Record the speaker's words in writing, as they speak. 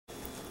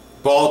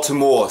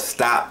Baltimore,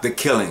 stop the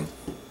killing.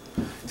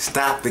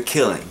 Stop the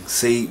killing.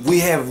 See, we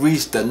have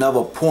reached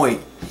another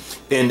point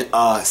in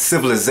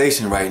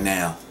civilization right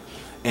now,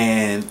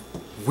 and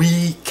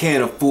we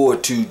can't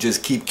afford to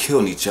just keep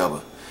killing each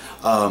other.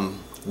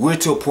 We're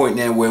to a point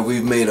now where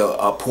we've made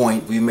a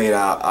point. We made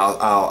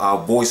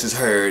our voices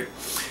heard,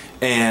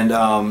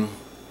 and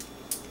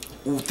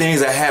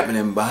things are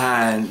happening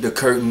behind the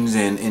curtains,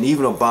 and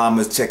even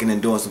Obama's checking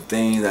and doing some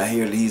things. I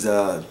hear that he's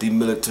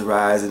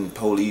demilitarizing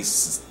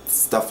police,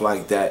 stuff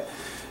like that,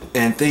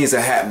 and things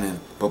are happening.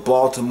 But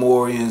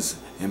Baltimoreans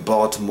in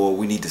Baltimore,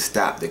 we need to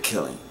stop the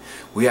killing.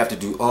 We have to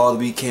do all that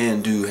we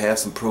can do. Have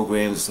some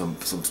programs, some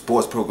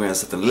sports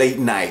programs, something late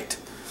night.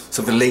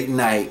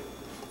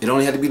 It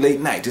don't have to be late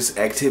night, just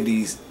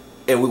activities,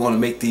 and we want to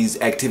make these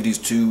activities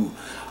to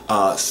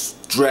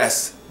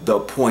stress the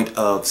point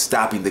of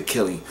stopping the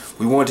killing.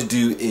 We want to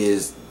do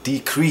is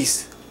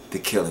decrease the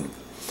killing.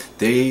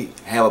 They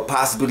have a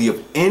possibility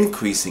of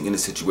increasing in a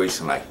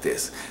situation like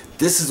this.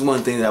 This is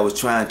one thing that I was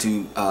trying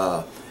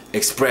to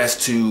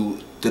express to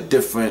the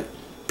different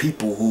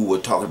people who were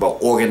talking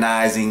about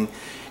organizing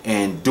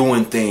and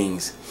doing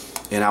things,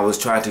 and I was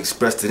trying to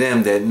express to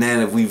them that now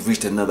that we've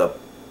reached another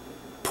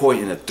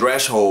point in a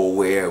threshold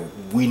where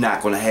we're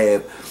not going to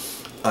have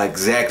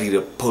exactly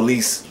the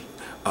police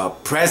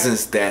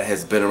presence that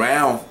has been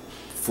around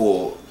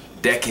for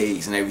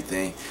decades and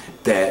everything,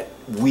 that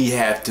we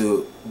have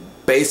to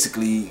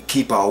basically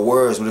keep our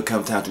words when it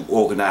comes time to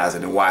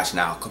organizing and watching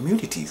our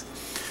communities,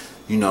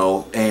 you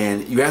know.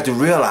 And you have to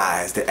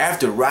realize that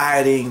after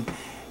rioting,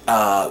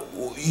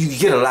 you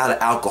get a lot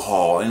of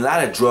alcohol, and a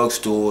lot of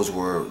drugstores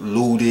were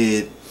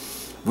looted.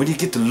 When you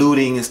get to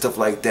looting and stuff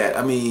like that,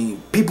 I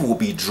mean, people will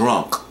be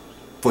drunk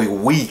for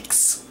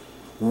weeks,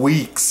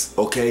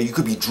 okay? You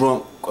could be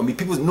drunk. I mean,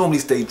 people normally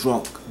stay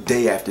drunk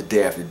day after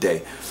day after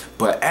day.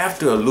 But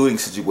after a looting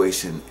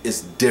situation,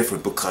 it's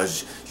different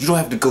because you don't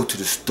have to go to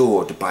the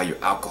store to buy your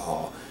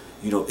alcohol.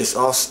 You know, it's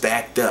all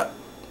stacked up,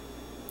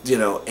 you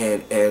know,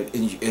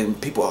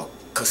 and people are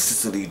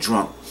consistently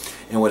drunk.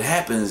 And what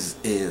happens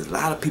is a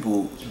lot of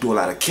people do a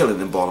lot of killing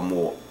in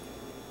Baltimore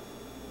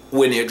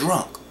when they're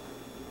drunk.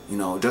 You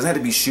know, it doesn't have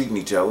to be shooting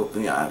each other.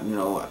 You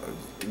know,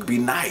 it could be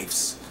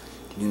knives,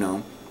 you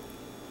know.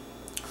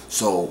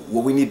 So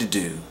what we need to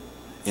do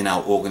in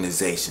our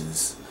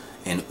organizations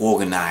and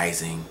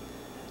organizing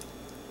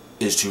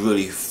is to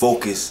really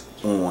focus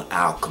on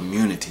our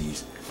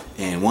communities.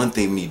 And one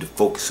thing we need to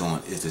focus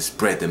on is to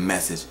spread the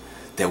message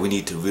that we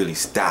need to really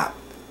stop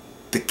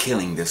the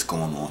killing that's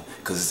going on,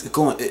 because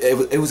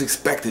it was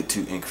expected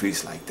to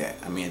increase like that.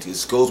 I mean, it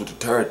just goes with the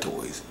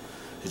territories.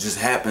 It just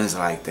happens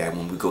like that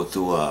when we go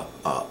through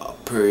a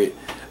period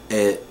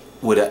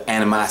with an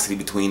animosity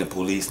between the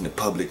police and the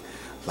public,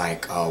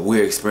 like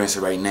we're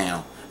experiencing right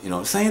now. You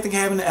know, the same thing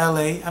happened in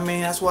LA. I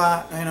mean, that's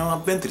why, you know,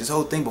 I've been through this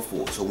whole thing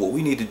before. So what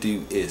we need to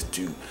do is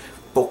to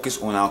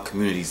focus on our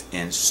communities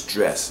and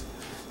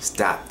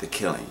stop the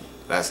killing.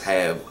 Let's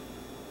have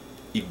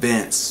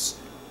events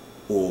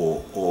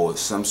or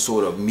some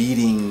sort of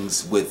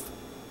meetings with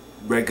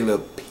regular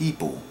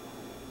people,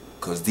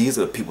 because these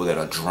are the people that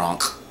are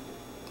drunk.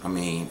 I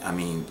mean,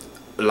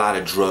 a lot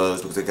of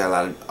drugs, because they got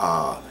a lot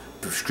of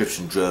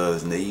prescription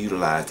drugs, and they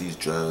utilize these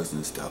drugs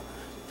and stuff,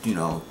 you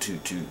know,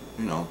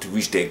 to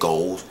reach their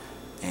goals.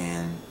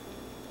 And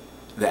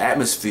the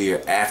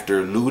atmosphere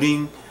after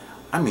looting,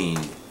 I mean,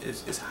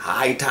 it's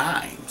high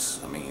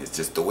times. I mean, it's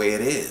just the way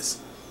it is,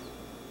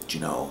 you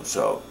know.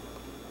 So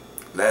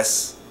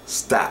let's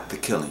stop the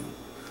killing.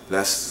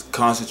 Let's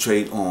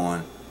concentrate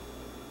on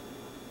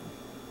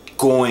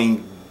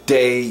going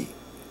day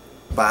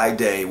by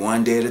day,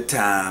 one day at a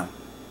time,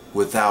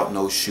 without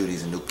no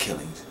shootings and no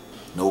killings,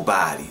 no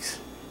bodies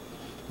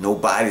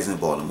in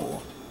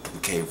Baltimore.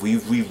 Okay,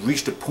 we've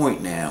reached a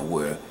point now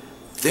where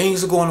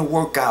things are going to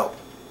work out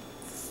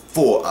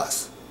for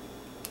us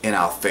in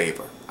our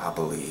favor. I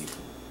believe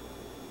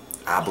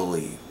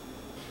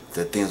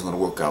that things are going to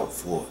work out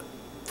for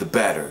the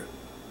better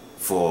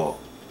for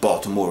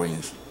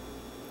Baltimoreans.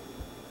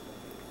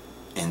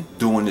 And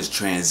during this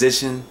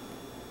transition,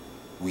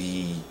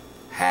 we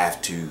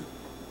have to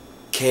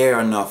care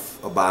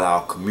enough about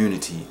our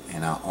community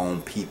and our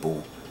own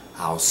people,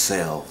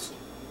 ourselves,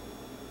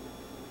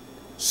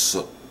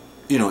 so,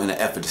 you know, in an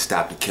effort to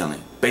stop the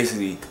killing.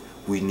 Basically,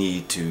 we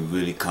need to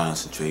really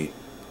concentrate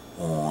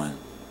on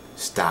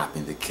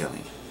stopping the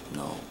killing. You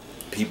know,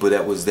 people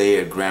that was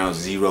there at ground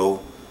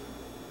zero,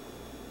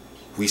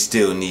 we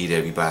still need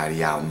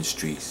everybody out in the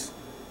streets.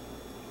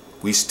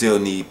 We still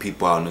need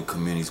people out in the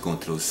communities, going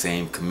through those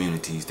same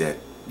communities that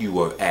you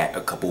were at a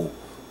couple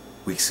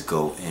weeks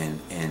ago,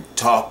 and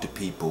talk to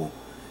people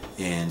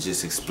and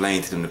just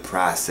explain to them the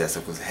process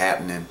of what's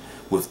happening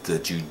with the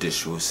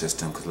judicial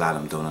system, because a lot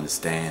of them don't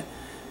understand.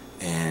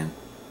 And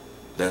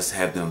let's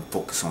have them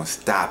focus on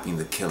stopping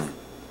the killing.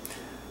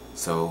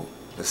 So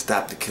let's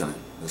stop the killing.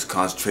 Let's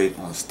concentrate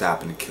on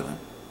stopping the killing.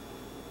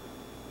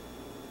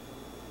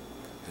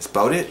 That's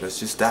about it. Let's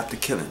just stop the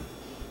killing.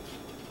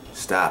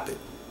 Stop it.